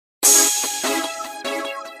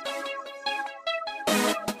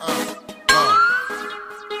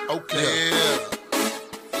Okay. Yeah.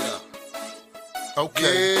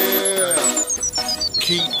 Okay. Yeah.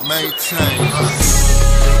 Keep maintaining.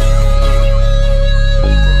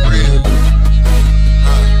 For real.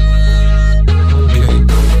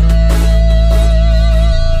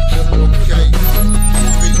 Okay.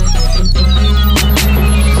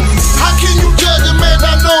 How can you judge a man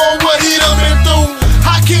not knowing what he done been through?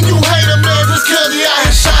 How can you hate a man just cause he out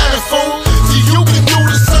here shining, fool? See, you can do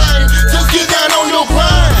the same. Just get down on your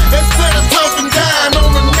grind instead of talking down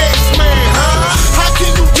on the next man, huh? How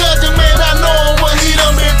can you judge a man not knowing what he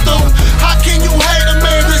done been through? How can you hate a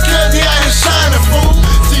man just cause he out here shining, fool?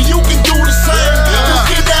 See, you can do the same. Just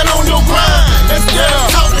get down on your grind instead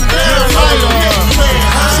of talking down on the next man,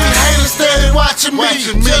 huh? See, haters steady watching me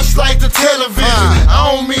just like the television.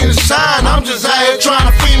 I don't mean to shine, I'm just out here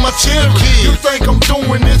trying to feed my children. You think I'm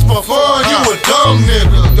doing this for fun? You a dumb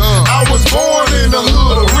nigga. I was born in the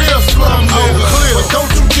hood, a real slum nigga. But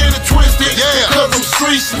don't you get it twisted, cause I'm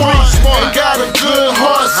street smart and got a good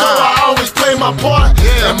heart, so I always play my part.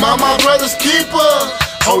 Am I my brother's keeper?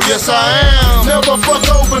 Oh yes I am. Never fuck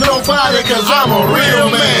over nobody cause I'm a real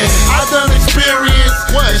man. I done experienced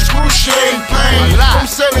excruciating pain from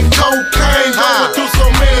selling cocaine, going through so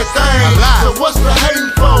many things. So what's the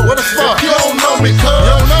hating for? What the fuck? If you don't know me, cuz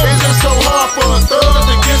it's just so hard for a thug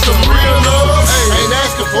to get some real love. Ain't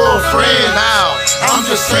asking for a friend now. I'm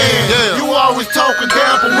just saying, you always talking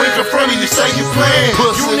down, but when in front of you say you playing,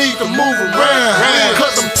 you need to move around,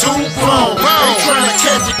 cause I'm too grown. Ain't trying to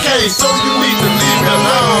catch a case, so you need to leave me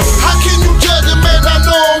alone. How can you judge a man not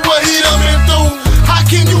knowing what he done been through? How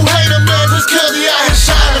can you hate a man just cause he out here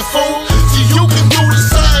shining, fool? See, you can do the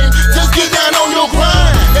same. Just get down on your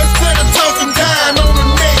grind instead of talking down on the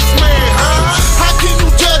next man, huh? How can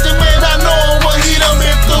you judge a man not knowing what he done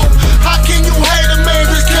been through? How can you hate a man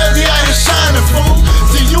just cause he out here shining, fool?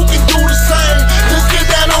 See, you can do the same. Just get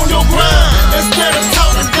down on your grind instead of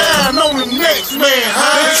talking down on the next man,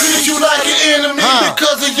 huh? They treat you like an enemy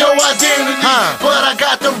because of your identity, but I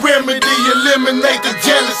got the remedy. Eliminate the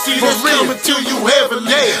jealousy that's coming to you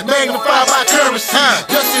heavily, magnified by currency.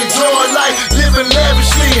 Just enjoy life, living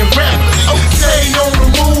lavishly and rapidly. Stay on the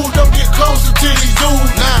move, don't get closer to these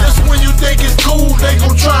dudes. Just when you think it's cool, they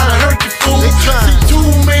gon' try to hurt you, fool. See, too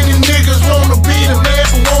many niggas wanna be the man,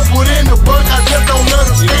 but won't put in the work. I just don't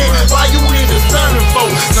understand why you in the sunning for.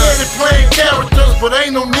 Steady playing characters, but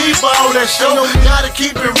ain't no need for all that show. Gotta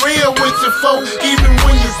keep it real with your folk, even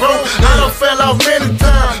when you broke. I done fell off many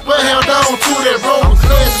times, but held on